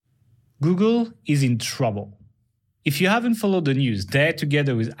Google is in trouble. If you haven't followed the news, they,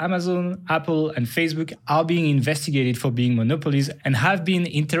 together with Amazon, Apple, and Facebook, are being investigated for being monopolies and have been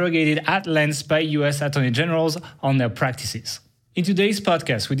interrogated at length by US attorney generals on their practices. In today's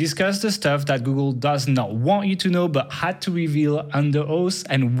podcast, we discuss the stuff that Google does not want you to know but had to reveal under oath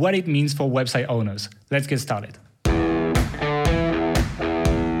and what it means for website owners. Let's get started.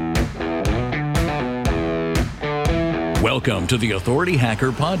 Welcome to the Authority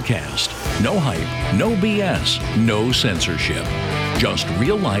Hacker Podcast. No hype, no BS, no censorship. Just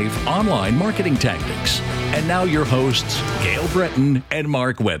real-life online marketing tactics. And now your hosts, Gail Breton and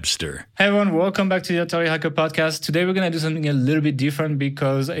Mark Webster. Hey everyone, welcome back to the Authority Hacker Podcast. Today we're going to do something a little bit different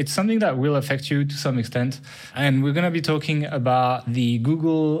because it's something that will affect you to some extent. And we're going to be talking about the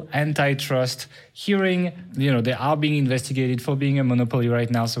Google antitrust hearing. They are being investigated for being a monopoly right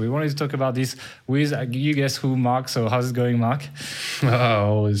now. So we wanted to talk about this with, you guess who, Mark. So how's it going, Mark?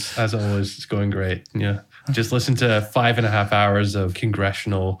 As always, it's going great. Yeah. Just listen to 5.5 hours of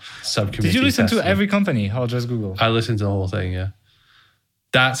congressional subcommittee. Did you listen to every company or just Google? I listened to the whole thing, yeah.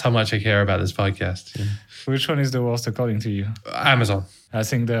 That's how much I care about this podcast. Yeah. Which one is the worst according to you? Amazon. I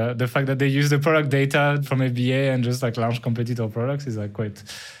think the fact that they use the product data from FBA and just launch competitor products is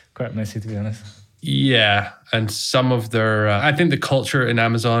quite messy, to be honest. Yeah, and some of their... I think the culture in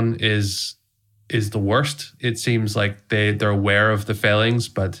Amazon is the worst. It seems like they're aware of the failings,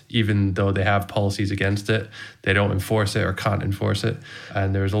 but even though they have policies against it, they don't enforce it or can't enforce it.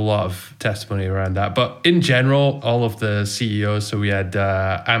 And there's a lot of testimony around that. But in general, all of the CEOs, so we had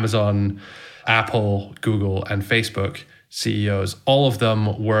Amazon, Apple, Google, and Facebook CEOs, all of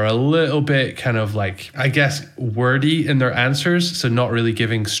them were a little bit kind of wordy in their answers. So not really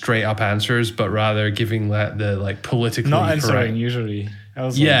giving straight up answers, but rather giving the politically not correct. Answering usually.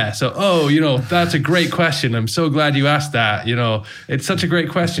 That's a great question. I'm so glad you asked that. It's such a great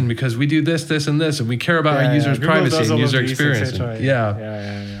question because we do this, and this, and we care about our users' privacy and user experience.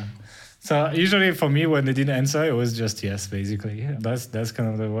 Yeah. So usually for me, when they didn't answer, it was just yes, basically. That's kind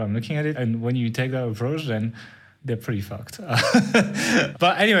of the way I'm looking at it. And when you take that approach, then they're pretty fucked.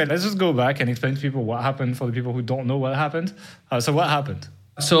 But anyway, let's just go back and explain to people what happened for the people who don't know what happened. So what happened?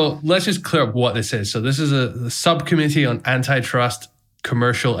 So let's just clear up what this is. So this is a subcommittee on antitrust,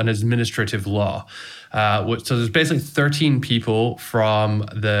 commercial and administrative law. So there's basically 13 people from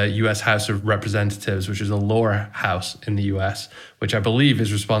the US House of Representatives, which is a lower house in the US, which I believe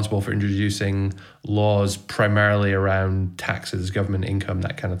is responsible for introducing laws primarily around taxes, government income,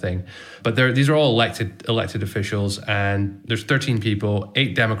 that kind of thing. But these are all elected officials, and there's 13 people,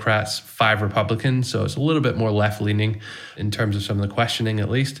 8 Democrats, 5 Republicans. So it's a little bit more left-leaning in terms of some of the questioning, at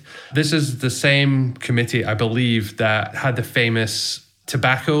least. This is the same committee, I believe, that had the famous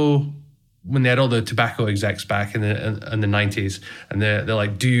tobacco, when they had all the tobacco execs back in the 90s, and they're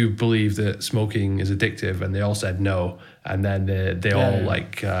like, do you believe that smoking is addictive? And they all said no. And then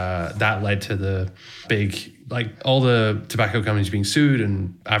that led to the big, all the tobacco companies being sued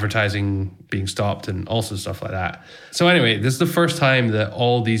and advertising being stopped and also stuff like that. So anyway, this is the first time that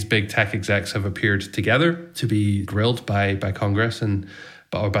all these big tech execs have appeared together to be grilled by Congress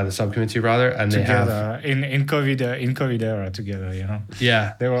or by the subcommittee rather, and together, they have in COVID era together.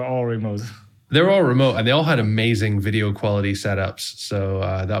 Yeah, they were all remote. They were all remote, and they all had amazing video quality setups. So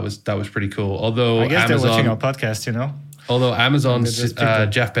that was pretty cool. Although I guess they're watching our podcast, Although Amazon's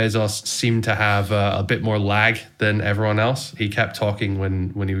Jeff Bezos seemed to have a bit more lag than everyone else. He kept talking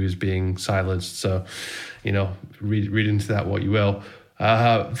when he was being silenced. So, read into that what you will.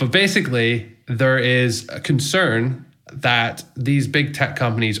 But basically, there is a concern that these big tech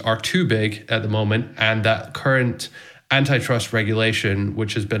companies are too big at the moment, and that current antitrust regulation,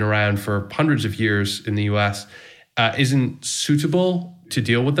 which has been around for hundreds of years in the US, isn't suitable to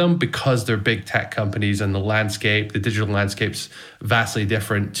deal with them because they're big tech companies, and the digital landscape's vastly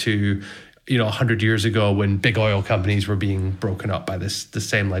different to 100 years ago when big oil companies were being broken up by the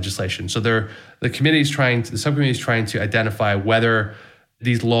same legislation. So the subcommittee is trying to identify whether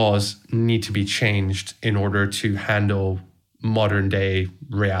these laws need to be changed in order to handle modern day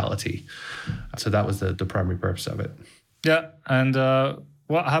reality. So that was the primary purpose of it. Yeah. And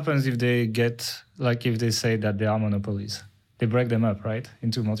what happens if they if they say that they are monopolies? They break them up, right?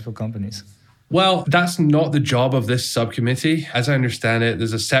 Into multiple companies. Well, that's not the job of this subcommittee. As I understand it,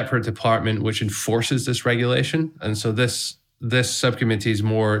 there's a separate department which enforces this regulation. And so this subcommittee is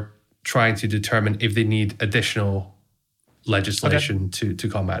more trying to determine if they need additional legislation to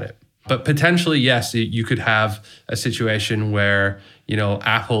combat it. But potentially, yes, you could have a situation where,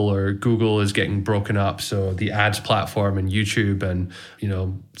 Apple or Google is getting broken up. So the ads platform and YouTube and,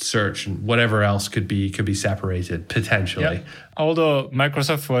 search and whatever else could be separated potentially. Yeah. Although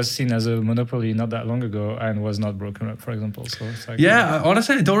Microsoft was seen as a monopoly not that long ago and was not broken up, for example. So it's like,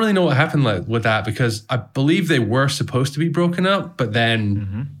 honestly, I don't really know what happened with that, because I believe they were supposed to be broken up, but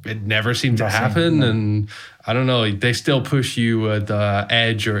then it never seemed to happen. And I don't know, they still push you the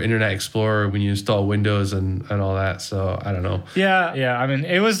Edge or Internet Explorer when you install Windows and all that. So I don't know. Yeah. I mean,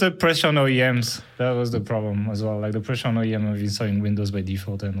 it was the pressure on OEMs. That was the problem as well. Like the pressure on OEM of installing Windows by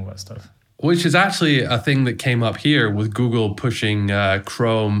default and all that stuff. Which is actually a thing that came up here with Google pushing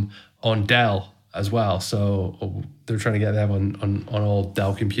Chrome on Dell as well. So they're trying to get them on all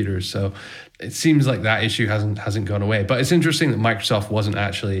Dell computers. So it seems like that issue hasn't gone away. But it's interesting that Microsoft wasn't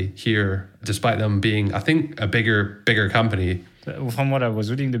actually here, despite them being, I think, a bigger company. From what I was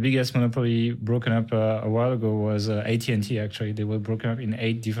reading, the biggest monopoly broken up a while ago was AT&T, actually. They were broken up in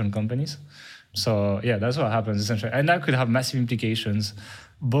 8 different companies. So yeah, that's what happens essentially. And that could have massive implications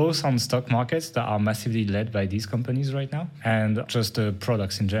both on stock markets that are massively led by these companies right now and just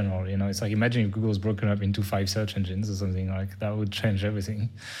products in general. It's like, imagine if Google's broken up into 5 search engines or something, like that would change everything.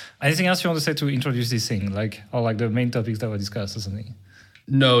 Anything else you want to say to introduce this thing, or the main topics that were discussed or something?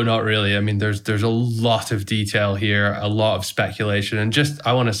 No, not really. I mean, there's a lot of detail here, a lot of speculation. And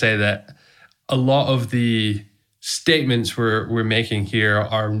I want to say that a lot of the statements we're making here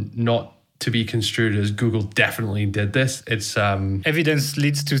are not to be construed as Google definitely did this. It's evidence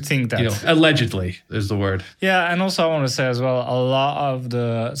leads to think that. Allegedly is the word. Yeah, and also I want to say as well, a lot of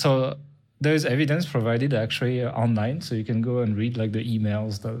there's evidence provided actually online, so you can go and read like the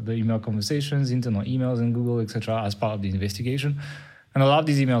emails, the email conversations, internal emails in Google, etc., as part of the investigation. And a lot of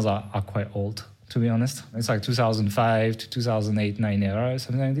these emails are quite old, to be honest. It's like 2005 to 2008-9 era or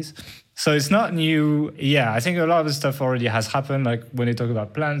something like this. So it's not new. Yeah, I think a lot of the stuff already has happened. Like when they talk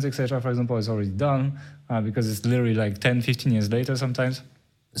about plans, etc., for example, it's already done because it's literally like 10, 15 years later sometimes.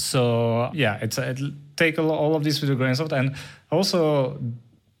 So yeah, take all of this with a grain of salt. And also,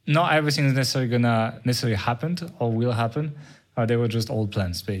 not everything is necessarily happened or will happen. They were just old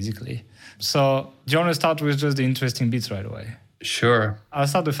plans, basically. So do you want to start with just the interesting bits right away? Sure. I'll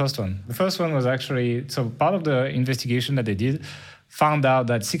start the first one. The first one was actually, so part of the investigation that they did found out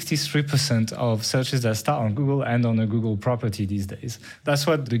that 63% of searches that start on Google end on a Google property these days. That's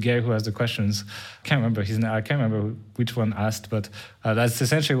what the guy who asked the questions, I can't remember which one asked, but that's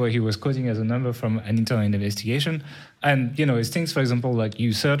essentially what he was quoting as a number from an internal investigation. And, it's things, for example, like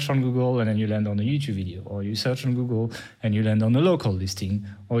you search on Google and then you land on a YouTube video, or you search on Google and you land on a local listing,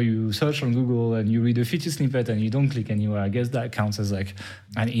 or you search on Google and you read a feature snippet and you don't click anywhere. I guess that counts as like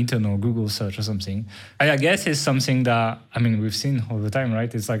an internal Google search or something. I guess it's something that, we've seen all the time,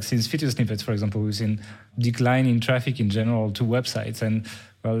 right? It's like since feature snippets, for example, we've seen decline in traffic in general to websites. And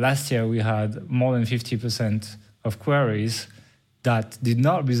last year we had more than 50% of queries that did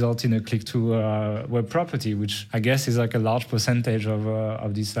not result in a click to web property, which I guess is like a large percentage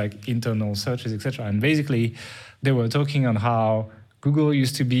of these like internal searches, etc. And basically, they were talking on how Google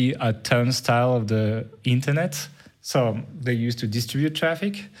used to be a turnstile of the internet. So they used to distribute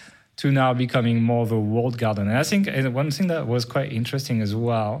traffic to now becoming more of a walled garden. And I think one thing that was quite interesting as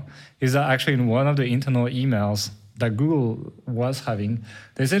well is that actually in one of the internal emails that Google was having,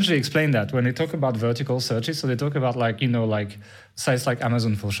 they essentially explained that when they talk about vertical searches, so they talk about like sites like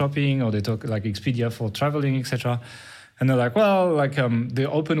Amazon for shopping, or they talk like Expedia for traveling, etc. And they're like, the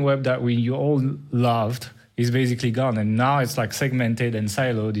open web that you all loved is basically gone, and now it's like segmented and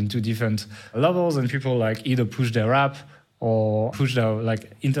siloed into different levels, and people like either push their app or push their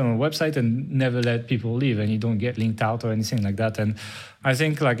like internal website and never let people leave, and you don't get linked out or anything like that. And I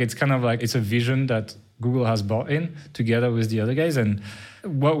think like it's kind of like it's a vision that Google has bought in together with the other guys. And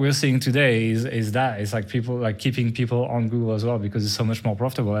what we're seeing today is that it's like people like keeping people on Google as well because it's so much more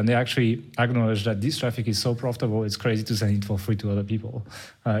profitable. And they actually acknowledge that this traffic is so profitable, it's crazy to send it for free to other people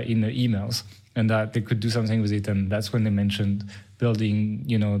in the emails, and that they could do something with it. And that's when they mentioned building,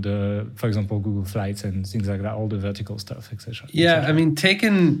 for example, Google Flights and things like that, all the vertical stuff, etc. Yeah,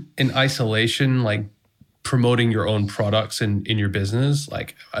 taken in isolation, like promoting your own products in your business,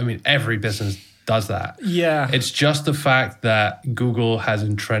 every business does that. Yeah. It's just the fact that Google has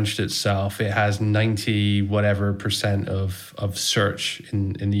entrenched itself. It has 90 whatever percent of search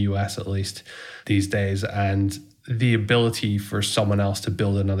in the US at least these days. And the ability for someone else to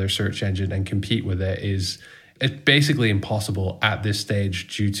build another search engine and compete with it is it's basically impossible at this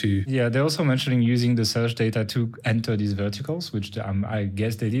stage due to... Yeah, they're also mentioning using the search data to enter these verticals, which I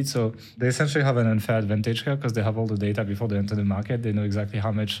guess they did. So they essentially have an unfair advantage here because they have all the data before they enter the market. They know exactly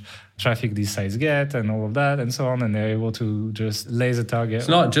how much traffic these sites get and all of that and so on. And they're able to just laser target. It's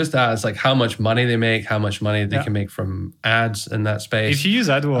not just that. It's like how much money they make, how much money they can make from ads in that space. If you use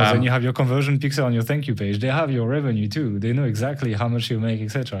AdWords and you have your conversion pixel on your thank you page, they have your revenue too. They know exactly how much you make,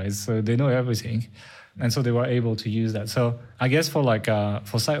 etc. So they know everything. And so they were able to use that. So I guess for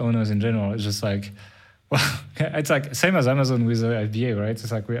site owners in general, it's just like, well, it's like same as Amazon with FBA, right?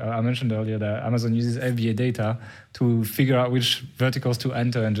 It's like I mentioned earlier that Amazon uses FBA data to figure out which verticals to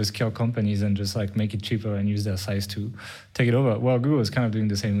enter and just kill companies and just like make it cheaper and use their size to take it over. Well, Google is kind of doing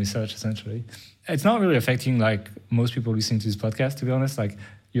the same research essentially. It's not really affecting like most people listening to this podcast, to be honest. Like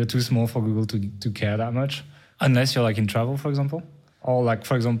you're too small for Google to care that much, unless you're like in travel, for example. Or like,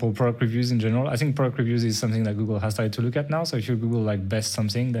 for example, product reviews in general. I think product reviews is something that Google has started to look at now. So if you Google like best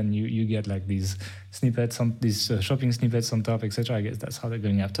something, then you get like these snippets, these shopping snippets on top, etc. I guess that's how they're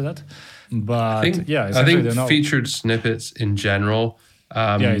going after that. But I think featured snippets in general.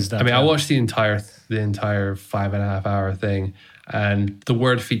 I watched the entire 5.5 hour thing, and the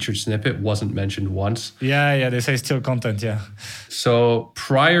word featured snippet wasn't mentioned once. Yeah, they say still content, yeah. So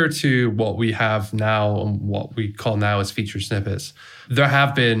prior to what we have now and what we call now as featured snippets, there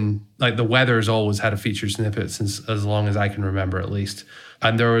have been, like the weather's always had a featured snippet since as long as I can remember at least.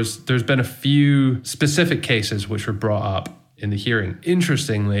 And there's been a few specific cases which were brought up in the hearing.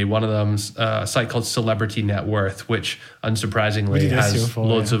 Interestingly, one of them's a site called Celebrity Net Worth, which unsurprisingly has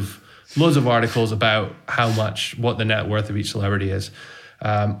loads of articles about what the net worth of each celebrity is.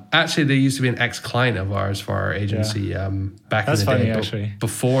 Actually, they used to be an ex-client of ours for our agency back in the day, actually.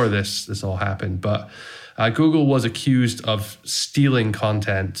 Before this all happened. But Google was accused of stealing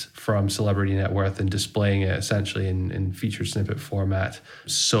content from Celebrity Net Worth and displaying it essentially in featured snippet format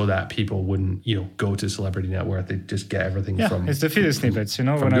so that people wouldn't, go to Celebrity Net Worth. They'd just get everything from... it's the featured snippets. When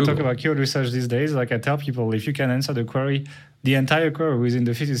Google. I talk about keyword research these days, like I tell people, if you can answer the query, the entire query within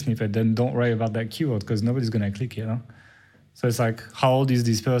the featured snippet, then don't worry about that keyword because nobody's going to click, So it's like, how old is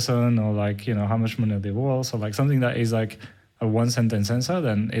this person? Or like, how much money are they worth? Or like something that is like a one sentence answer,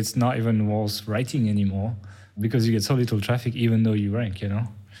 then it's not even worth writing anymore because you get so little traffic, even though you rank,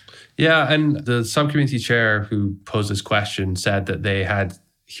 Yeah, and the subcommittee chair who posed this question said that they had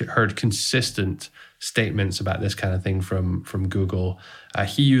heard consistent statements about this kind of thing from Google.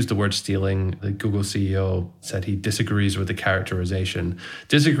 He used the word stealing. The Google CEO said he disagrees with the characterization.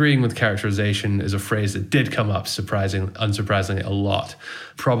 Disagreeing with characterization is a phrase that did come up unsurprisingly a lot,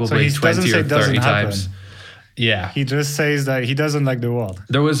 probably 20 or 30 times. Yeah. He just says that he doesn't like the word.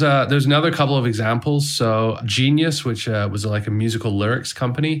 There's another couple of examples. So Genius, which was like a musical lyrics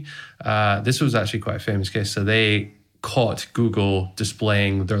company, this was actually quite a famous case. So they caught Google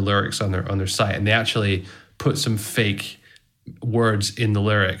displaying their lyrics on their site, and they actually put some fake words in the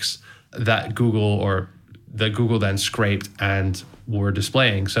lyrics that Google then scraped and were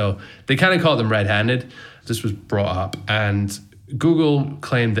displaying. So they kind of caught them red-handed. This was brought up, and Google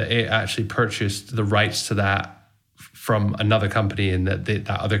claimed that it actually purchased the rights to that from another company, and that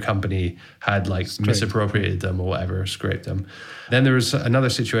other company had misappropriated them or whatever, scraped them. Then there was another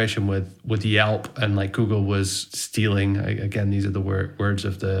situation with Yelp, and Google was stealing, again, these are the words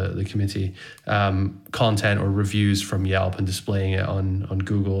of the committee, content or reviews from Yelp and displaying it on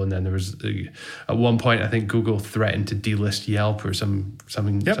Google. And then there was, at one point, I think Google threatened to delist Yelp or something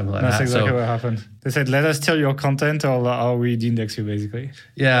like that. That's exactly what happened. They said, let us steal your content or we de-index you, basically.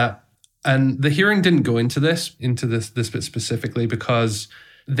 Yeah. And the hearing didn't go into this bit specifically because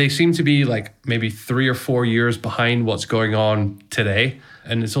they seem to be maybe 3 or 4 years behind what's going on today.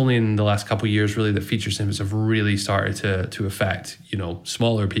 And it's only in the last couple of years really that feature snippets have really started to affect,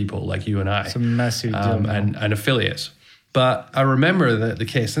 smaller people like you and I. It's a massive deal and affiliates. But I remember that the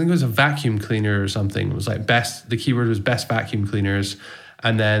case, I think it was a vacuum cleaner or something. It was the keyword was best vacuum cleaners.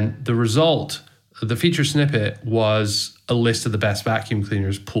 And then the result, the feature snippet was a list of the best vacuum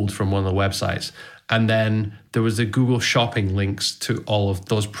cleaners pulled from one of the websites. And then there was the Google shopping links to all of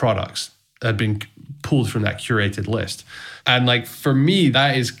those products that had been pulled from that curated list. And for me,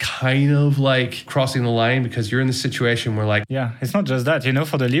 that is kind of crossing the line because you're in the situation where yeah, it's not just that,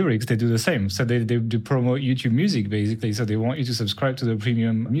 for the lyrics, they do the same. So they promote YouTube Music basically. So they want you to subscribe to the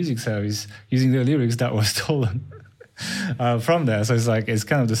premium music service using the lyrics that were stolen. From there. So it's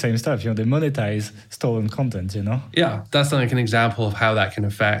kind of the same stuff. They monetize stolen content, Yeah, that's an example of how that can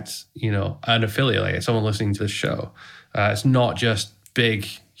affect, an affiliate, someone listening to this show. It's not just big,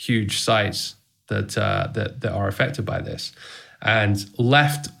 huge sites that are affected by this. and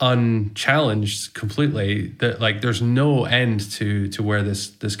left unchallenged completely, that like there's no end to where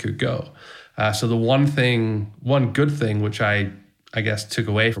this could go. So the one good thing, which I guess took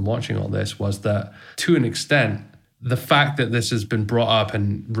away from watching all this, was that to an extent, the fact that this has been brought up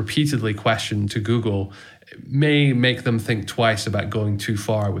and repeatedly questioned to Google may make them think twice about going too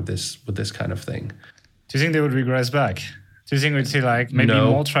far with this kind of thing. Do you think they would regress back? Do you think we'd see like maybe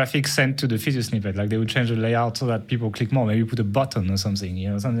more traffic sent to the video snippet? Like they would change the layout so that people click more, maybe put a button or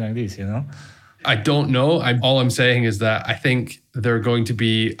something, something like this, I don't know. All I'm saying is that I think they're going to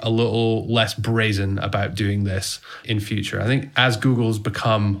be a little less brazen about doing this in future. I think as Google's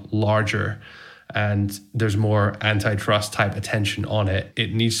become larger and there's more antitrust type attention on it,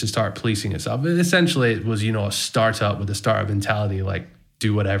 it needs to start policing itself. Essentially, it was, a startup with a startup mentality, like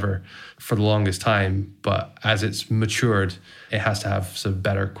do whatever for the longest time. But as it's matured, it has to have some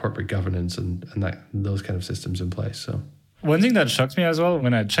better corporate governance and those kind of systems in place. So one thing that shocked me as well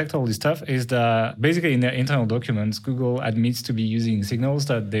when I checked all this stuff is that basically in their internal documents, Google admits to be using signals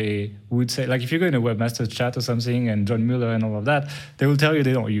that they would say, like if you go in a webmaster chat or something and John Mueller and all of that, they will tell you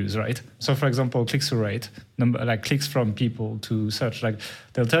they don't use, right? So for example, click-through rate, like clicks from people to search, like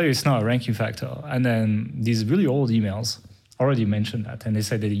they'll tell you it's not a ranking factor. And then these really old emails already mentioned that, and they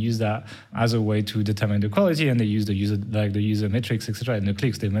said they use that as a way to determine the quality, and they use the user metrics, etc. And the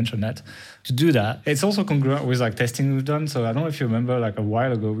clicks, they mentioned that. To do that, it's also congruent with like testing we've done. So I don't know if you remember, like a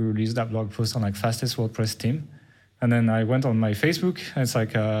while ago, we released that blog post on like fastest WordPress theme, and then I went on my Facebook, and it's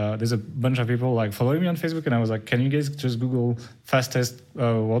like there's a bunch of people like following me on Facebook, and I was like, can you guys just Google fastest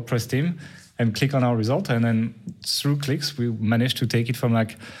WordPress theme and click on our result, and then through clicks we managed to take it from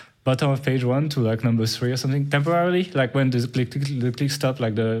like bottom of page 1 to like number 3 or something temporarily. Like when the click stopped,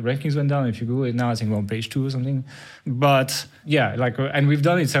 like the rankings went down. If you Google it now, I think we're on page 2 or something. But yeah, like, and we've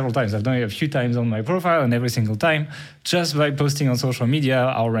done it several times. I've done it a few times on my profile, and every single time, just by posting on social media,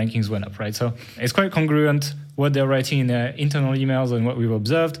 our rankings went up, right? So it's quite congruent what they're writing in their internal emails and what we've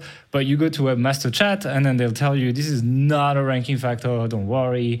observed. But you go to Webmaster Chat, and then they'll tell you this is not a ranking factor. Don't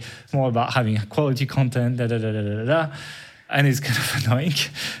worry. It's more about having quality content. Da da da da da da. And it's kind of annoying.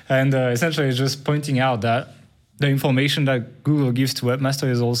 And essentially it's just pointing out that the information that Google gives to Webmaster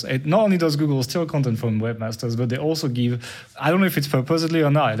is also, not only does Google steal content from webmasters, but they also give, I don't know if it's purposely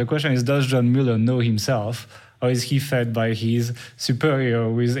or not. The question is, does John Mueller know himself, or is he fed by his superior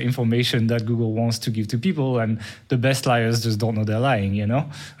with information that Google wants to give to people, and the best liars just don't know they're lying,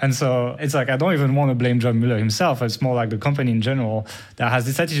 And so it's like, I don't even want to blame John Mueller himself. It's more like the company in general that has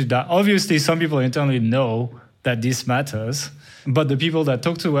this attitude that obviously some people internally know that this matters, but the people that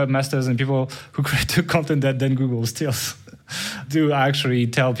talk to webmasters and people who create the content that then Google steals do actually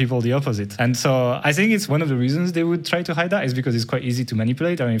tell people the opposite. And so I think it's one of the reasons they would try to hide that is because it's quite easy to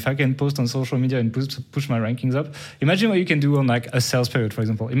manipulate. I mean, if I can post on social media and push my rankings up, imagine what you can do on like a sales period, for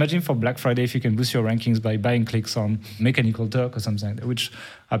example. Imagine for Black Friday, if you can boost your rankings by buying clicks on Mechanical Turk or something like that, which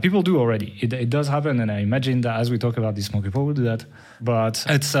people do already. It does happen, and I imagine that as we talk about this, more people will do that. But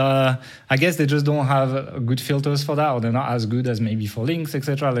it's, I guess they just don't have good filters for that, or they're not as good as maybe for links,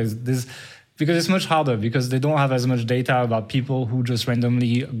 etc. Because it's much harder, because they don't have as much data about people who just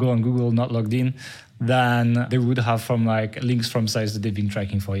randomly go on Google not logged in than they would have from like links from sites that they've been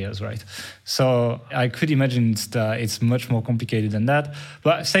tracking for years, right? So I could imagine it's much more complicated than that.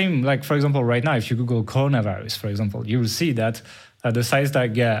 But same, like for example, right now, if you Google coronavirus, for example, you will see that the sites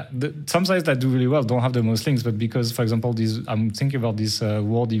that some sites that do really well don't have the most links, but because, for example, I'm thinking about this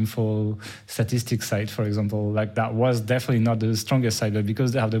World Info statistics site, for example, like that was definitely not the strongest site, but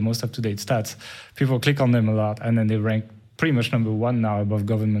because they have the most up-to-date stats, people click on them a lot, and then they rank pretty much number 1 now above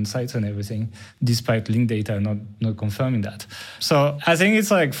government sites and everything, despite link data not confirming that. So I think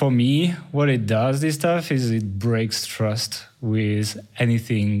it's like, for me, what it does, this stuff, is it breaks trust with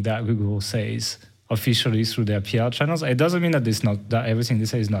anything that Google says officially through their PR channels. It doesn't mean that everything they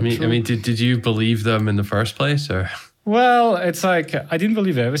say is not true. I mean, did you believe them in the first place, or? Well, it's like, I didn't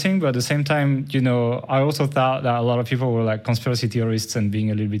believe everything, but at the same time, I also thought that a lot of people were like conspiracy theorists and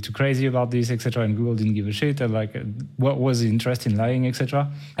being a little bit too crazy about this, etc. And Google didn't give a shit, and like, what was the interest in lying, etc.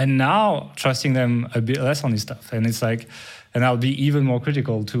 And now trusting them a bit less on this stuff. And it's like, and I'll be even more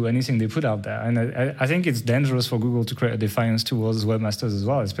critical to anything they put out there. And I think it's dangerous for Google to create a defiance towards webmasters as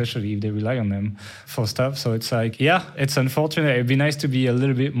well, especially if they rely on them for stuff. So it's like, yeah, it's unfortunate. It'd be nice to be a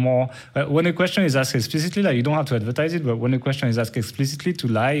little bit more, when a question is asked explicitly, like you don't have to advertise it, but when a question is asked explicitly, to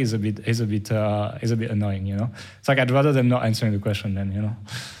lie is a bit annoying, It's like, I'd rather them not answering the question then,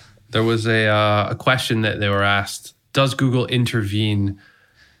 There was a question that they were asked, does Google intervene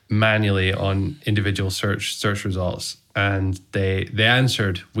manually on individual search results? And they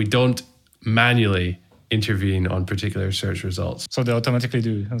answered, we don't manually intervene on particular search results. So they automatically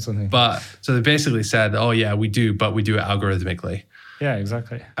do or something. But so they basically said, oh yeah, we do, but we do it algorithmically. Yeah,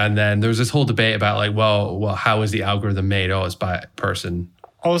 exactly. And then there was this whole debate about like, well, how is the algorithm made? Oh, it's by a person.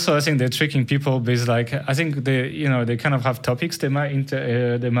 Also, I think they're tricking people because, like, I think they kind of have topics they might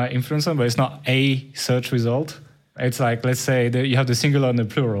influence them, but it's not a search result. It's like, let's say you have the singular and the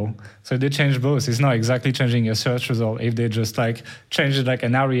plural. So if they change both, it's not exactly changing your search result if they just like change it like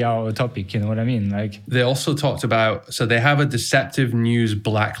an area or a topic, you know what I mean? Like they also talked about, so they have a deceptive news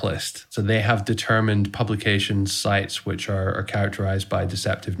blacklist. So they have determined publication sites which are characterized by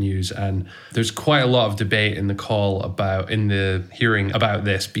deceptive news. And there's quite a lot of debate in the hearing about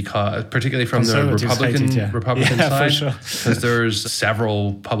this, because particularly from the Republican side, sure. because there's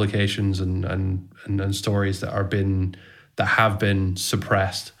several publications and stories that have been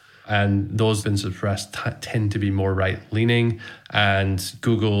suppressed, and those been suppressed tend to be more right-leaning, and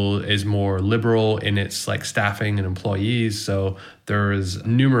Google is more liberal in its like staffing and employees. So there is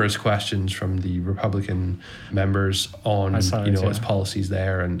numerous questions from the Republican members on its policies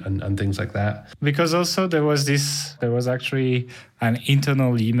there and things like that. Because also there was actually an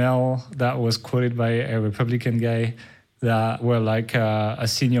internal email that was quoted by a Republican guy that were like a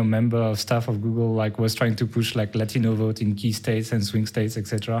senior member of staff of Google, like was trying to push like Latino vote in key states and swing states,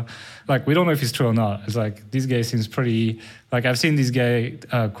 etc. Like we don't know if it's true or not. It's like this guy seems pretty. Like I've seen this guy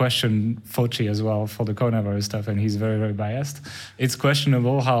question Fauci as well for the coronavirus stuff, and he's very, very biased. It's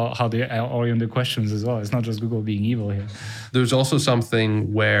questionable how they orient the questions as well. It's not just Google being evil here. There's also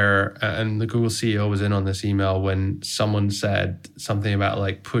something where, and the Google CEO was in on this email when someone said something about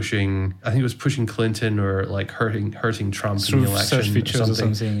like pushing Clinton or like hurting Trump in the election, search features or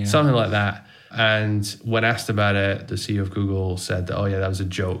something, something like that. And when asked about it, the CEO of Google said that, oh yeah, that was a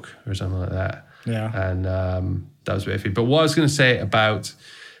joke or something like that. Yeah. And that was a bit iffy. But what I was going to say about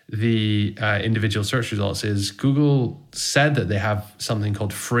the individual search results is Google said that they have something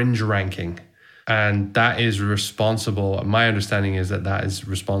called fringe ranking. And that is responsible, my understanding is that is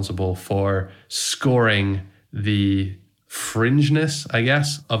responsible for scoring the fringeness, I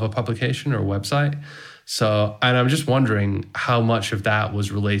guess, of a publication or website. So, and I'm just wondering how much of that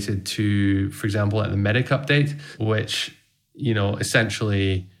was related to, for example, at the Medic update, which,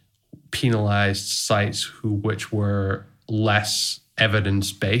 essentially penalized sites which were less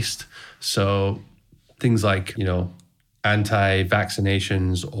evidence-based. So things like,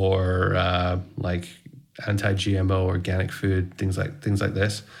 anti-vaccinations or like anti-GMO organic food, things like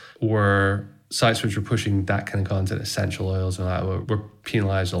this, were sites which were pushing that kind of content, essential oils and that were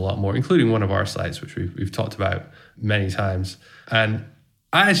penalized a lot more, including one of our sites, which we've talked about many times. And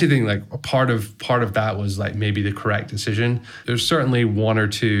I actually think like part of that was like maybe the correct decision. There's certainly one or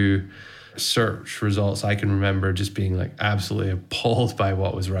two search results I can remember just being like absolutely appalled by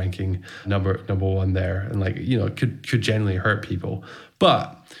what was ranking number one there, and like could generally hurt people.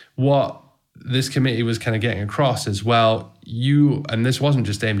 But what this committee was kind of getting across as well, and this wasn't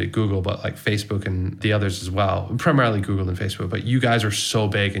just aimed at Google, but like Facebook and the others as well, primarily Google and Facebook, but you guys are so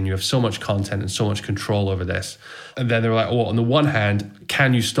big and you have so much content and so much control over this. And then they were like, well, on the one hand,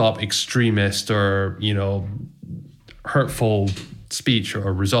 can you stop extremist or, hurtful speech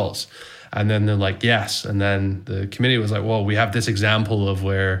or results? And then they're like, yes. And then the committee was like, well, we have this example of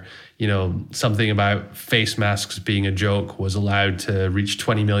where, something about face masks being a joke was allowed to reach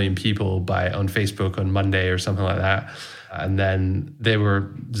 20 million people on Facebook on Monday or something like that. And then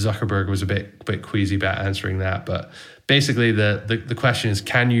Zuckerberg was a bit queasy about answering that. But basically the question is,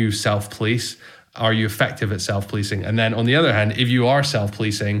 can you self-police? Are you effective at self-policing? And then on the other hand, if you are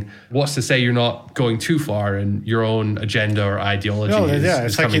self-policing, what's to say you're not going too far in your own agenda or ideology?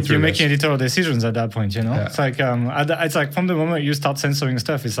 It's like you're making editorial decisions at that point, Yeah. It's like from the moment you start censoring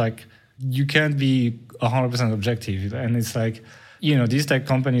stuff, it's like you can't be 100% objective. And it's like, these tech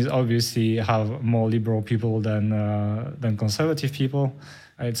companies obviously have more liberal people than conservative people.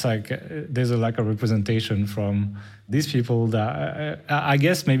 It's like there's a representation from these people that I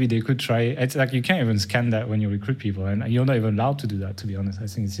guess maybe they could try. It's like you can't even scan that when you recruit people, and you're not even allowed to do that, to be honest. I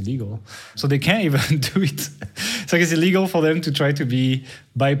think it's illegal. So they can't even do it. It's like it's illegal for them to try to be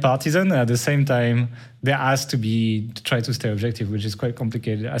bipartisan. At the same time, they're asked to try to stay objective, which is quite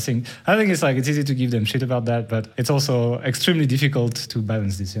complicated. I think it's like it's easy to give them shit about that, but it's also extremely difficult to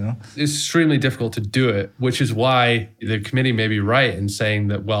balance this, It's extremely difficult to do it, which is why the committee may be right in saying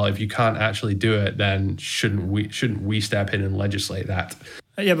that, well, if you can't actually do it, then shouldn't we step in and legislate that?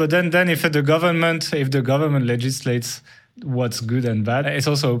 Yeah, but then if the government legislates what's good and bad. It's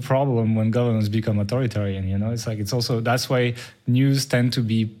also a problem when governments become authoritarian, it's also, that's why news tend to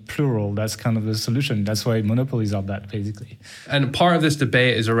be plural. That's kind of the solution. That's why monopolies are bad, basically. And part of this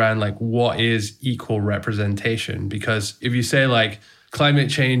debate is around like, what is equal representation? Because if you say like climate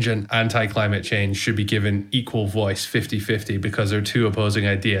change and anti-climate change should be given equal voice 50-50 because they're two opposing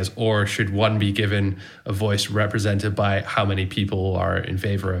ideas, or should one be given a voice represented by how many people are in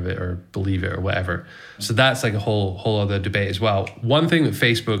favor of it or believe it or whatever. So that's like a whole other debate as well. One thing that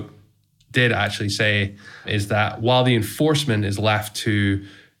Facebook did actually say is that while the enforcement is left to,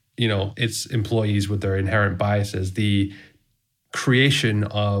 its employees with their inherent biases, the creation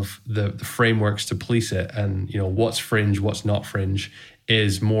of the frameworks to police it and what's fringe, what's not fringe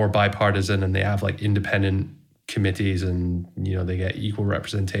is more bipartisan, and they have like independent committees, and they get equal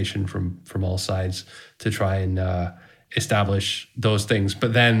representation from all sides to try and establish those things.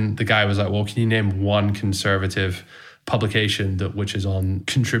 But then the guy was like, well, can you name one conservative publication which is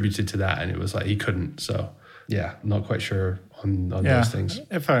contributed to that? And it was like he couldn't. So yeah, not quite sure on those things.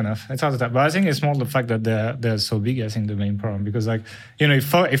 Fair enough. It's hard to talk. But I think it's more the fact that they're so big, I think, the main problem. Because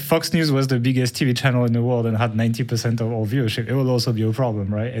if Fox News was the biggest TV channel in the world and had 90% of all viewership, it would also be a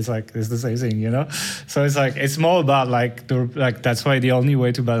problem, right? It's the same thing, So it's more about that's why the only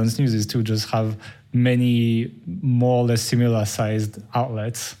way to balance news is to just have many more or less similar sized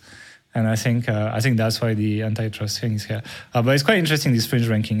outlets. And I think that's why the antitrust thing is here. But it's quite interesting, this fringe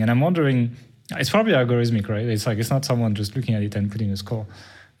ranking. And I'm wondering, it's probably algorithmic, right? It's not someone just looking at it and putting a score.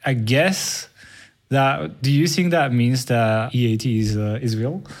 I guess that, do you think that means that EAT is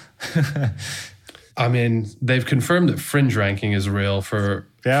real? I mean, they've confirmed that fringe ranking is real for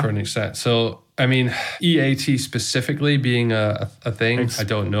an extent. So, I mean, EAT specifically being a thing, I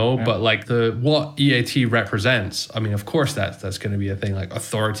don't know. Yeah. But like what EAT represents, I mean, of course that's going to be a thing, like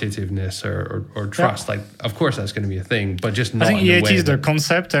authoritativeness or trust. Yeah. Like, of course that's going to be a thing, but just not. I think EAT is the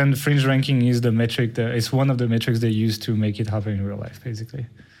concept, and fringe ranking is the metric. It's one of the metrics they use to make it happen in real life, basically.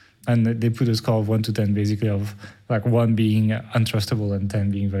 And they put a score of 1 to 10, basically, of like 1 being untrustable and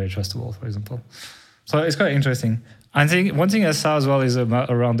 10 being very trustable, for example. So it's quite interesting. I think one thing I saw as well is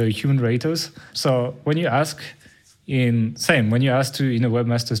around the human raters. So when you ask to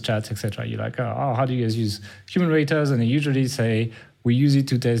webmasters chats, etc., you're like, how do you guys use human raters? And they usually say, we use it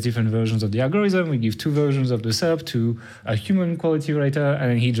to test different versions of the algorithm. We give 2 versions of the SERP to a human quality rater,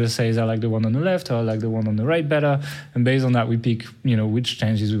 and then he just says, I like the one on the left, or I like the one on the right better. And based on that, we pick, which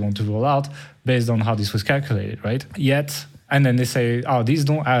changes we want to roll out based on how this was calculated, right? And then they say, these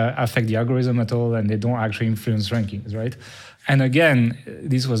don't affect the algorithm at all, and they don't actually influence rankings, right? And again,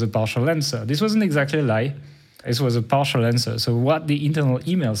 this was a partial answer. This wasn't exactly a lie. This was a partial answer. So what the internal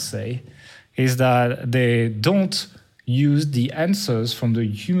emails say is that they don't use the answers from the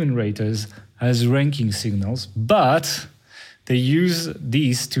human raters as ranking signals, but they use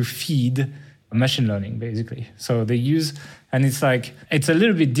these to feed machine learning, basically. So they use, and it's a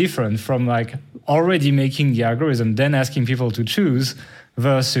little bit different from already making the algorithm, then asking people to choose,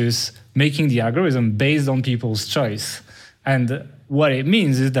 versus making the algorithm based on people's choice. And what it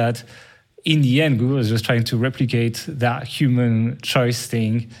means is that in the end, Google is just trying to replicate that human choice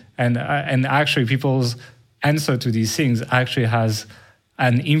thing, and actually people's answer to these things actually has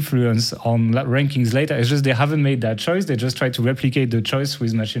an influence on rankings later. It's just they haven't made that choice. They just try to replicate the choice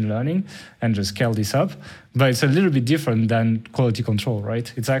with machine learning and just scale this up. But it's a little bit different than quality control,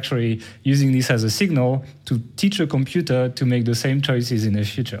 right? It's actually using this as a signal to teach a computer to make the same choices in the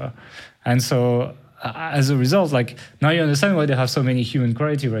future. And so as a result, now you understand why they have so many human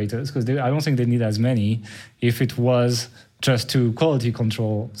quality raters, because I don't think they need as many if it was just to quality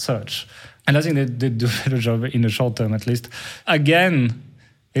control search. And I think they do a better job in the short term, at least. Again,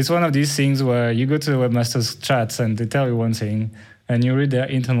 it's one of these things where you go to the webmasters chats and they tell you one thing, and you read their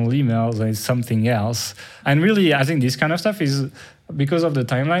internal emails and it's something else. And really, I think this kind of stuff is, because of the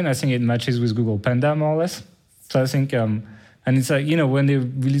timeline, I think it matches with Google Panda more or less. So I think, and it's when they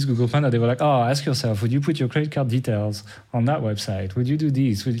released Google Panda, they were like, ask yourself, would you put your credit card details on that website? Would you do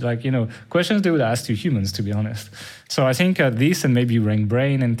this? Questions they would ask to humans, to be honest. So I think this and maybe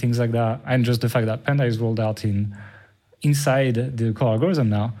RankBrain and things like that, and just the fact that Panda is rolled out inside the core algorithm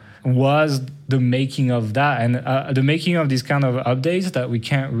now, was the making of that, and the making of these kind of updates that we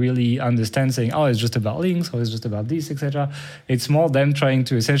can't really understand, saying, it's just about links, or it's just about this, etc. It's more them trying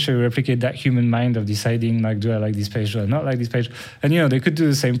to essentially replicate that human mind of deciding, do I like this page, do I not like this page? And, they could do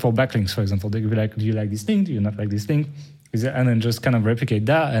the same for backlinks, for example. They could be like, do you like this thing? Do you not like this thing? And then just kind of replicate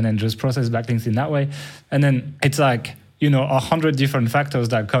that, and then just process backlinks in that way. And then it's 100 different factors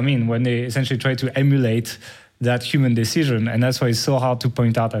that come in when they essentially try to emulate that human decision. And that's why it's so hard to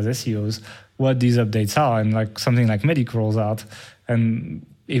point out as SEOs what these updates are, and like something like Medic rolls out, and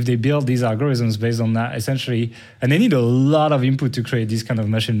if they build these algorithms based on that, essentially, and they need a lot of input to create this kind of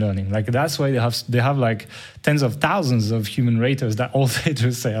machine learning. Like that's why they have like tens of thousands of human raters that all they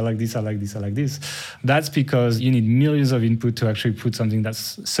just say, I like this, I like this, I like this. That's because you need millions of input to actually put something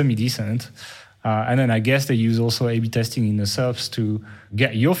that's semi-decent. And then I guess they use also A/B testing in the SERPs to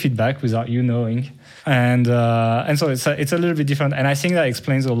get your feedback without you knowing. And so it's a little bit different. And I think that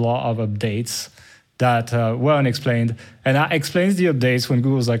explains a lot of updates that were unexplained. And that explains the updates when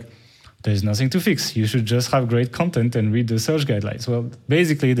Google's like, there's nothing to fix. You should just have great content and read the search guidelines. Well,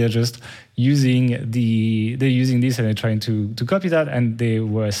 basically, they're just using this and they're trying to copy that. And they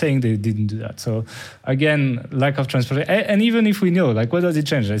were saying they didn't do that. So again, lack of transparency. And even if we know, like, what does it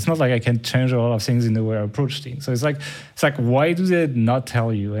change? It's not like I can change a lot of things in the way I approach things. So it's like, why do they not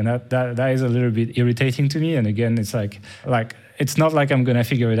tell you? And that is a little bit irritating to me. And again, it's like. It's not like I'm going to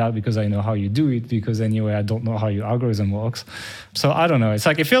figure it out because I know how you do it, because anyway, I don't know how your algorithm works. So I don't know. It's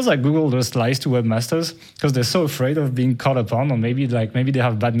like, it feels like Google just lies to webmasters because they're so afraid of being caught upon, or maybe they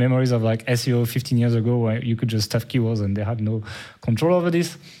have bad memories of like SEO 15 years ago where you could just stuff keywords and they had no control over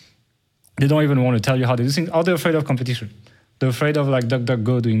this. They don't even want to tell you how to do things, or they're afraid of competition. They're afraid of like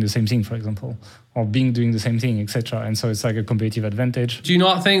DuckDuckGo doing the same thing, for example, or Bing doing the same thing, etc. And so it's like a competitive advantage. Do you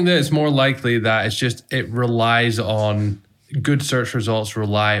not think that it's more likely that it relies on good search results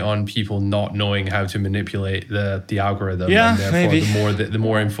rely on people not knowing how to manipulate the algorithm? Yeah, and therefore maybe. The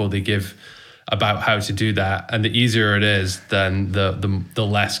more info they give about how to do that, and the easier it is, then the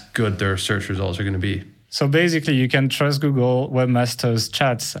less good their search results are going to be. So basically, you can trust Google webmasters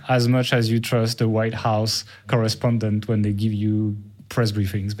chats as much as you trust the White House correspondent when they give you press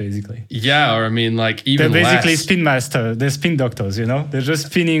briefings, basically. Yeah, or I mean, like, even they're basically less. spin master. They're spin doctors, you know? They're just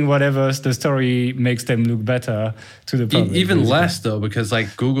spinning whatever the story makes them look better to the public. Even basically. less, though, because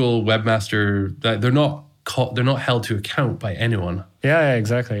like Google webmaster, they're not held to account by anyone. Yeah,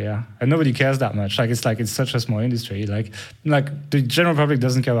 exactly. Yeah, and nobody cares that much. It's such a small industry. Like the general public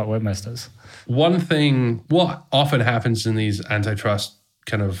doesn't care about webmasters. One thing, what often happens in these antitrust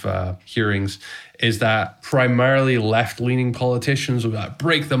kind of hearings is that primarily left-leaning politicians will be like,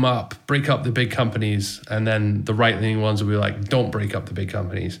 break up the big companies, and then the right-leaning ones will be like, don't break up the big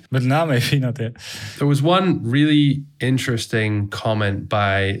companies. But now maybe not it. There was one really interesting comment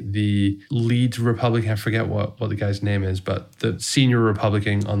by the lead Republican, I forget what the guy's name is, but the senior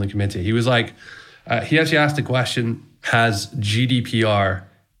Republican on the committee. He was like, he actually asked the question, has GDPR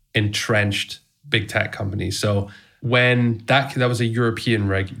entrenched big tech companies? So when that was a European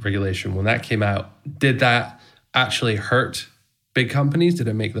regulation, when that came out, did that actually hurt big companies? Did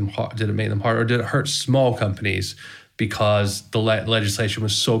it make them hard, or did it hurt small companies because the legislation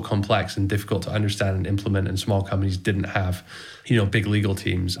was so complex and difficult to understand and implement, and small companies didn't have, big legal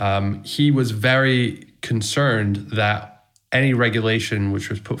teams? He was very concerned that any regulation which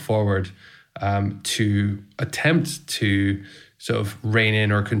was put forward to attempt to sort of rein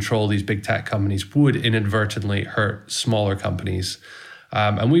in or control these big tech companies would inadvertently hurt smaller companies.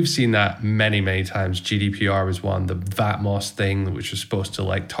 And we've seen that many, many times. GDPR was one. The VATMOS thing, which was supposed to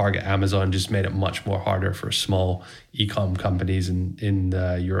like target Amazon, just made it much more harder for small e-com companies in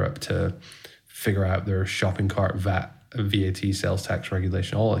Europe to figure out their shopping cart VAT sales tax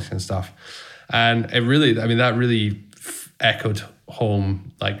regulation, all this kind of stuff. And it really, that really echoed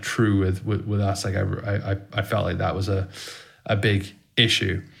home like true with us. Like I felt like that was a big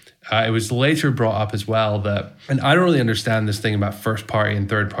issue. It was later brought up as well that, and I don't really understand this thing about first-party and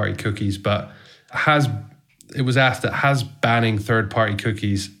third-party cookies, but it was asked that has banning third-party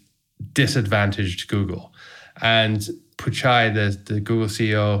cookies disadvantaged Google? And Pichai, the Google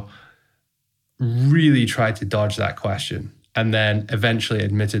CEO, really tried to dodge that question, and then eventually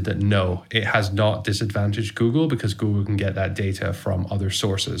admitted that no, it has not disadvantaged Google because Google can get that data from other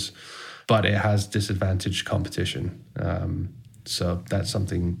sources, but it has disadvantaged competition. So that's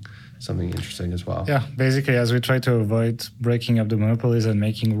something interesting as well. Yeah, basically, as we try to avoid breaking up the monopolies and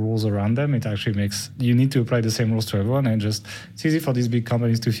making rules around them, it actually you need to apply the same rules to everyone, and it's easy for these big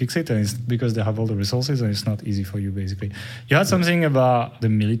companies to fix it, and it's because they have all the resources, and it's not easy for you, basically. You had something about the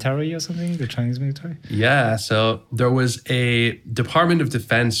military or something, the Chinese military? Yeah, so there was a Department of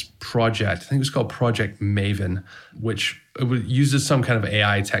Defense project, I think it was called Project Maven, which uses some kind of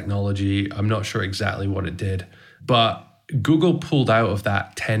AI technology. I'm not sure exactly what it did, but Google pulled out of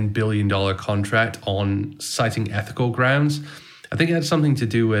that $10 billion contract on citing ethical grounds. I think it had something to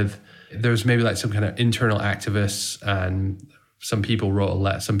do with, there's maybe like some kind of internal activists, and some people wrote a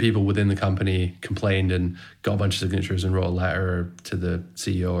letter, some people within the company complained and got a bunch of signatures and wrote a letter to the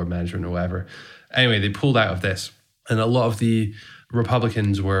CEO or management or whatever. Anyway, they pulled out of this. And a lot of the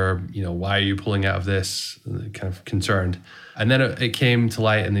Republicans were, why are you pulling out of this? Kind of concerned. And then it came to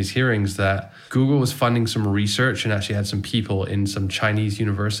light in these hearings that Google was funding some research and actually had some people in some Chinese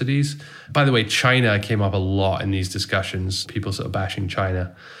universities. By the way, China came up a lot in these discussions, people sort of bashing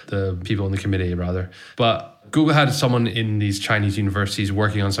China, the people in the committee rather. But Google had someone in these Chinese universities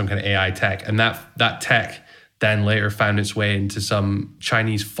working on some kind of AI tech, and that tech then later found its way into some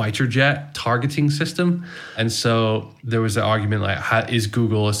Chinese fighter jet targeting system. And so there was an argument like, is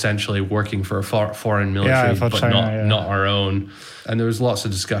Google essentially working for a foreign military, but China, not our own? And there was lots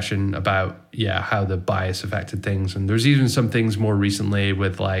of discussion about, how the bias affected things. And there's even some things more recently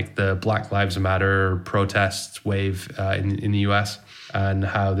with like the Black Lives Matter protests wave in the US, and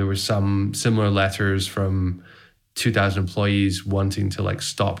how there was some similar letters from 2,000 employees wanting to like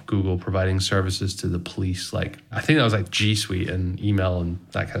stop Google providing services to the police. Like, I think that was like G Suite and email and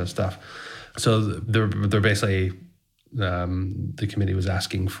that kind of stuff. So they're basically, the committee was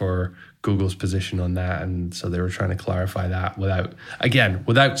asking for Google's position on that. And so they were trying to clarify that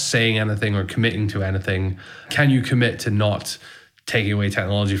without saying anything or committing to anything. Can you commit to not taking away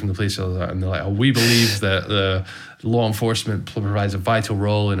technology from the police? And they're like, we believe that the law enforcement provides a vital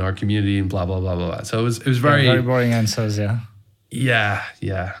role in our community and blah, blah, blah, blah. So it was very... very boring answers, yeah. Yeah.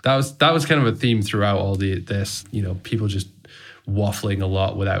 That was kind of a theme throughout all this, people just waffling a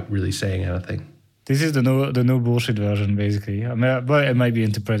lot without really saying anything. This is the no bullshit version, basically. But it might be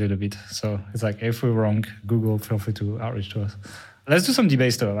interpreted a bit. So it's like, if we're wrong, Google, feel free to outreach to us. Let's do some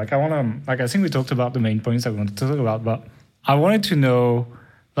debates though. I think we talked about the main points I wanted to talk about, but I wanted to know,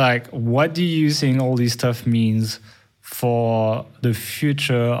 what do you think all this stuff means for the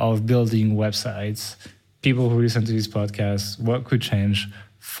future of building websites? People who listen to this podcast, what could change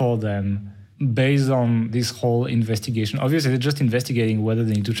for them based on this whole investigation? Obviously, they're just investigating whether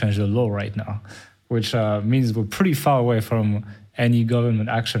they need to change the law right now, which means we're pretty far away from any government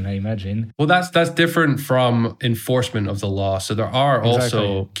action, I imagine. Well, that's different from enforcement of the law. So there are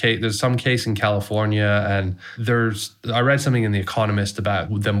also there's some case in California, and I read something in The Economist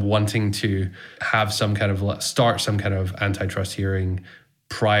about them wanting to have start some kind of antitrust hearing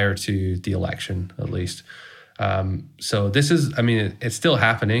prior to the election, at least. So this is, it's still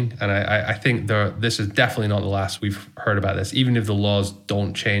happening. And I think this is definitely not the last we've heard about this. Even if the laws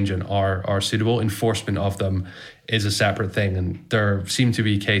don't change and are suitable, enforcement of them is a separate thing. And there seem to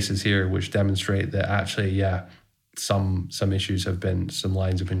be cases here which demonstrate that actually, some issues some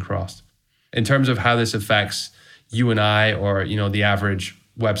lines have been crossed. In terms of how this affects you and I, or, the average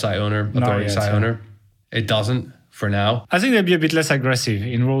website owner, authority site owner, it doesn't. For now, I think they'll be a bit less aggressive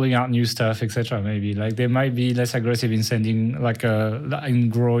in rolling out new stuff, etc. Maybe they might be less aggressive in sending in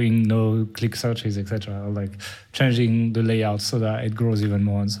growing no-click searches, etc. Or changing the layout so that it grows even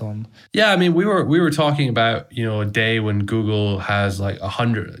more and so on. Yeah, we were talking about a day when Google has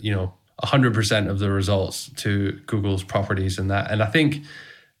 100% of the results to Google's properties and that, and I think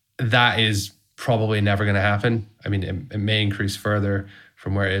that is probably never going to happen. It may increase further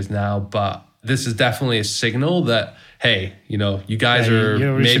from where it is now, but this is definitely a signal that, hey, you guys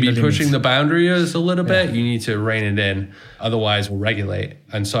are maybe pushing the boundaries a little bit. You need to rein it in. Otherwise, we'll regulate.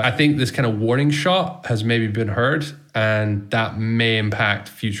 And so I think this kind of warning shot has maybe been heard, and that may impact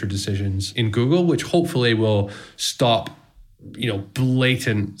future decisions in Google, which hopefully will stop,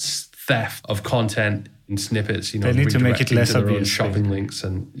 blatant theft of content and snippets. They need to make it less obvious. Shopping links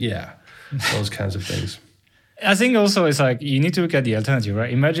and those kinds of things. I think also it's you need to look at the alternative,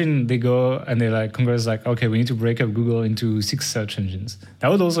 right? Imagine they go and Congress okay, we need to break up Google into 6 search engines. That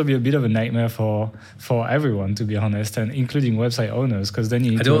would also be a bit of a nightmare for everyone, to be honest, and including website owners, because then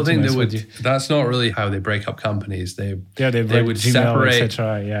you need I don't think they would. That's not really how they break up companies. They would Gmail, separate,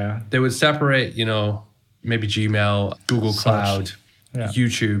 etc. Yeah, they would separate. Maybe Gmail, Google Cloud,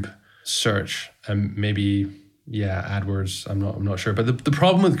 YouTube search, and maybe AdWords. I'm not sure. But the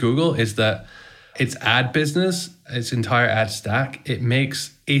problem with Google is that its ad business, its entire ad stack, it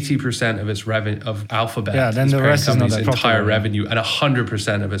makes 80% of its revenue of Alphabet. Yeah, then the rest is not that entire revenue and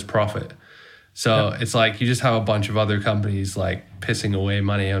 100% of its profit. So it's you just have a bunch of other companies pissing away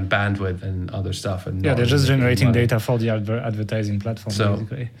money on bandwidth and other stuff, and they're just generating data for the advertising platform,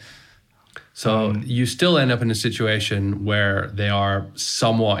 basically. So you still end up in a situation where they are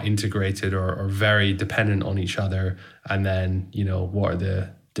somewhat integrated or very dependent on each other, and then what are the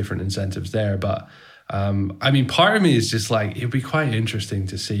different incentives there. But part of me is just it'd be quite interesting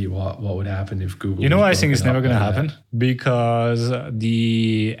to see what would happen if Google I think it's never going to happen, because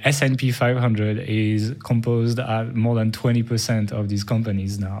the S&P 500 is composed at more than 20% of these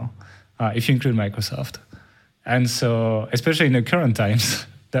companies now, if you include Microsoft. And so, especially in the current times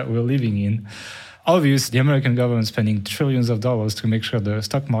that we're living in, obvious the American government spending trillions of dollars to make sure the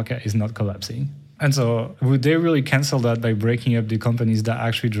stock market is not collapsing. And so would they really cancel that by breaking up the companies that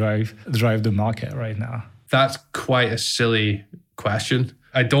actually drive the market right now? That's quite a silly question.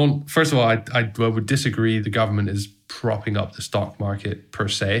 First of all, I would disagree the government is propping up the stock market per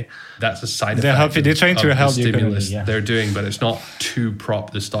se. That's a side effect. They're trying to help the stimulus economy, yeah. They're doing, but it's not to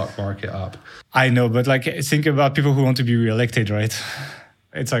prop the stock market up. I know, but like think about people who want to be reelected, right?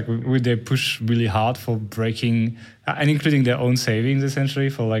 It's like, would they push really hard for breaking and including their own savings essentially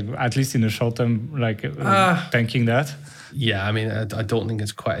for like, at least in the short term, like tanking that? Yeah, I mean, I don't think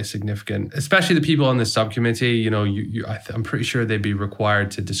it's quite as significant, especially the people on this subcommittee. You know, I'm pretty sure they'd be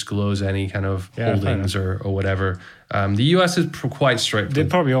required to disclose any kind of holdings or whatever. The US is quite strict. They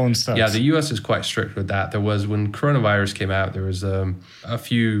probably own stuff. Yeah, the US is quite strict with that. There was, when coronavirus came out, there was a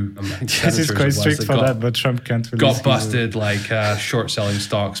few. Yes, it's quite strict for that, but Trump can't release. Got busted short selling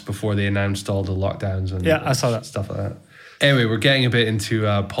stocks before they announced all the lockdowns and I saw that stuff like that. Anyway, we're getting a bit into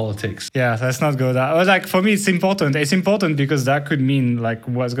politics. Yeah, let's not go that. Like for me, it's important. It's important because that could mean like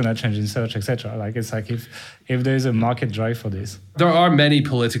what's going to change in search, etc. Like it's like if there's a market drive for this. There are many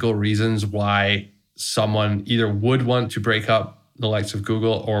political reasons why someone either would want to break up the likes of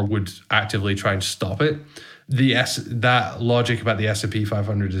Google or would actively try and stop it. That logic about the S&P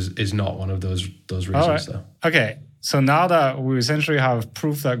 500 is not one of those reasons, though. Okay, so now that we essentially have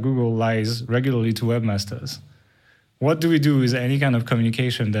proof that Google lies regularly to webmasters, what do we do with any kind of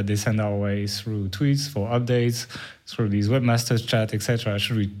communication that they send our way through tweets for updates, through these webmasters chat, etc.?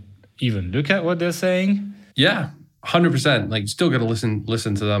 Should we even look at what they're saying? Yeah, 100%. Like, still got to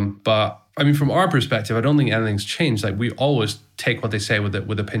listen to them. But I mean, from our perspective, I don't think anything's changed. Like, we always take what they say with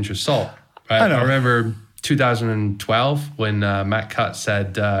a pinch of salt. Right? I remember 2012 when Matt Cutts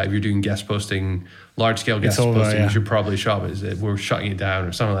said, if you're doing guest posting, large-scale guest posting, you should probably shop it. We're shutting it down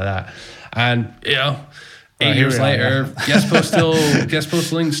or something like that. And, 8 years later, guest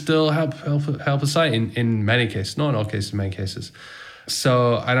post links still help a site in many cases, not in all cases, in many cases.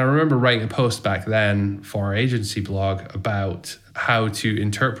 So, and I remember writing a post back then for our agency blog about how to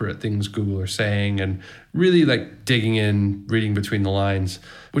interpret things Google are saying and really like digging in, reading between the lines,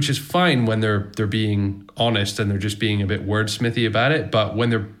 which is fine when they're being honest and they're just being a bit wordsmithy about it. But when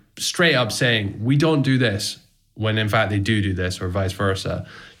they're straight up saying, we don't do this, when in fact they do this, or vice versa,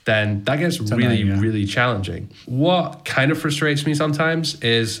 then that gets really challenging. What kind of frustrates me sometimes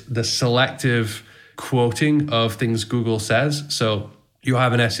is the selective quoting of things Google says. So you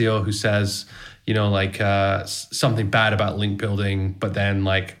have an SEO who says, something bad about link building, but then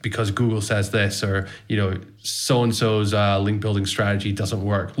like, because Google says this, or, so-and-so's link building strategy doesn't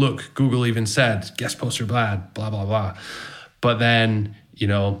work. Look, Google even said guest posts are bad, blah, blah, blah. But then,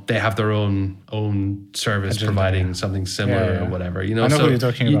 they have their own service providing something similar or whatever. I know what you're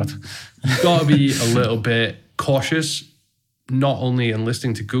talking about. You've got to be a little bit cautious, not only in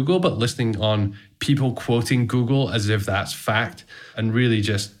listening to Google, but listening on people quoting Google as if that's fact, and really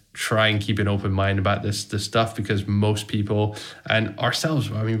just try and keep an open mind about this stuff, because most people and ourselves,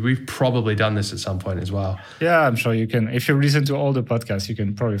 I mean, we've probably done this at some point as well. Yeah, I'm sure you can. If you listen to all the podcasts, you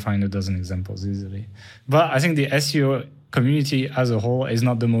can probably find a dozen examples easily. But I think the SEO community as a whole is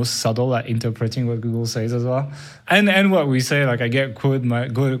not the most subtle at interpreting what Google says as well. And what we say, like I get quoted my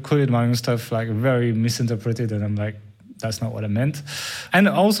own stuff like very misinterpreted, and I'm like, that's not what I meant. And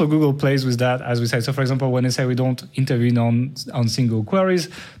also Google plays with that, as we said. So for example, when they say we don't intervene on single queries,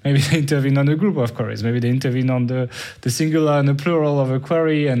 maybe they intervene on a group of queries. Maybe they intervene on the singular and the plural of a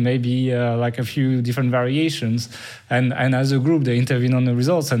query, and maybe like a few different variations. And as a group, they intervene on the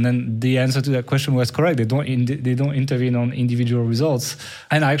results. And then the answer to that question was correct. They don't intervene on individual results.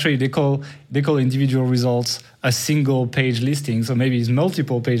 And actually, they call individual results a single page listing. So maybe it's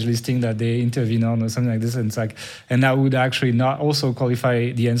multiple page listing that they intervene on or something like this. And it's like, and that would actually not also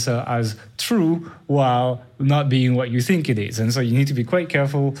qualify the answer as true while not being what you think it is. And so you need to be quite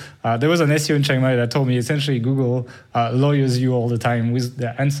careful. There was an SEO in Chiang Mai that told me essentially Google lawyers you all the time with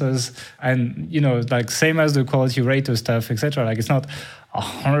their answers. And, like same as the quality rater stuff, etc. Like it's not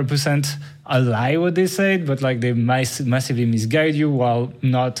 100% a lie what they said, but like they massively misguide you while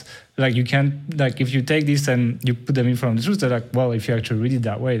not, like you can't, like if you take this and you put them in front of the truth, they're like, well, if you actually read it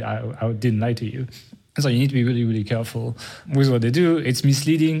that way, I didn't lie to you. So you need to be really, really careful with what they do. It's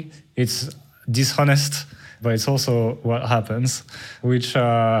misleading, it's dishonest, but it's also what happens, which,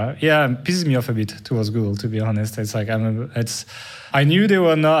 pisses me off a bit towards Google, to be honest. It's like, I knew they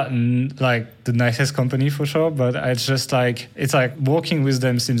were not like the nicest company for sure, but it's just like, it's like working with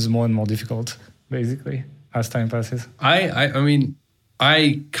them seems more and more difficult, basically, as time passes. I mean,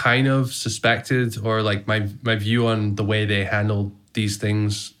 I kind of suspected, or like my view on the way they handled these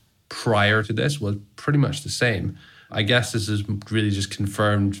things prior to this was pretty much the same. I guess this has really just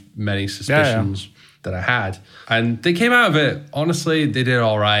confirmed many suspicions that I had. And they came out of it, honestly, they did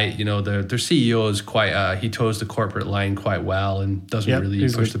all right. You know, their CEO is quite, he toes the corporate line quite well and doesn't really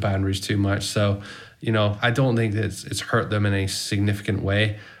push the boundaries too much. So, you know, I don't think that it's hurt them in a significant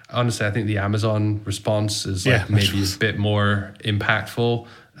way. Honestly, I think the Amazon response is maybe a bit more impactful.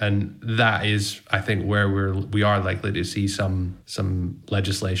 And that is, I think, where we are likely to see some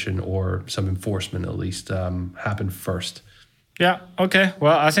legislation or some enforcement at least happen first. Yeah, okay.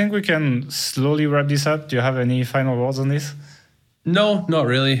 Well, I think we can slowly wrap this up. Do you have any final words on this? No, not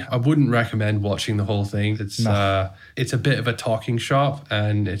really. I wouldn't recommend watching the whole thing. It's a bit of a talking shop,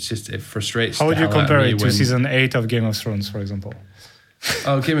 and it frustrates. How would you compare it to season 8 of Game of Thrones, for example?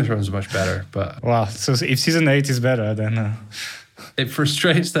 Oh, Game of Thrones is much better, but wow. So if season 8 is better, then it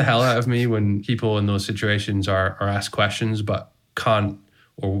frustrates the hell out of me when people in those situations are asked questions but can't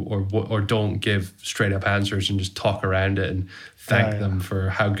or don't give straight up answers and just talk around it and thank them for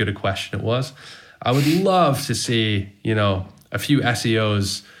how good a question it was. I would love to see, you know, a few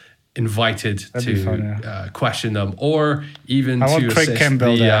SEOs invited to question them, or even to assist Craig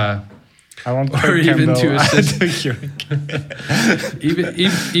Campbell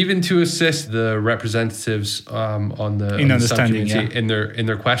even to assist the representatives on the subcommittee in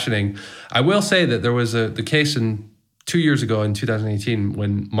their questioning. I will say that there was the case in 2 years ago in 2018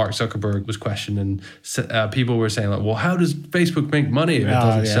 when Mark Zuckerberg was questioned, and people were saying like, well, how does Facebook make money if it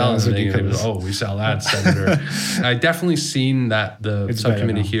doesn't sell anything? And he was, we sell ads, Senator. I definitely seen that the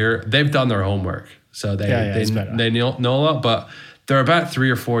subcommittee here, they've done their homework. So they know a lot, but they're about 3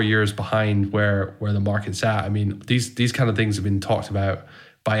 or 4 years behind where the market's at. I mean, these kind of things have been talked about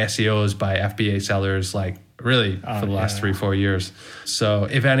by SEOs, by FBA sellers, like really for the last 3-4 years. So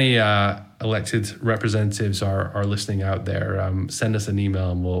if any elected representatives are listening out there, send us an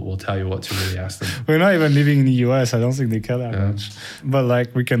email and we'll tell you what to really ask them. We're not even living in the US. I don't think they care that much. But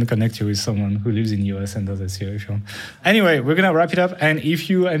like we can connect you with someone who lives in the US and does SEO if you want. Anyway, we're going to wrap it up. And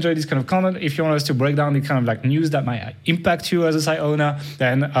if you enjoy this kind of content, if you want us to break down the kind of like news that might impact you as a site owner,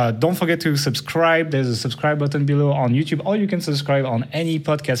 then don't forget to subscribe. There's a subscribe button below on YouTube, or you can subscribe on any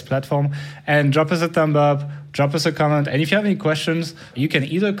podcast platform, and drop us a thumb up, drop us a comment. And if you have any questions, you can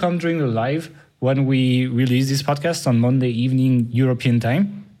either come during the live when we release this podcast on Monday evening European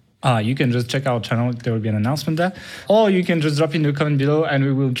time. You can just check our channel. There will be an announcement there. Or you can just drop in the comment below and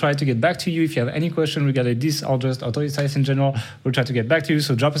we will try to get back to you. If you have any question regarding this or just authority sites in general, we'll try to get back to you.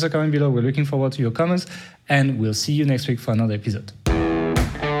 So drop us a comment below. We're looking forward to your comments and we'll see you next week for another episode.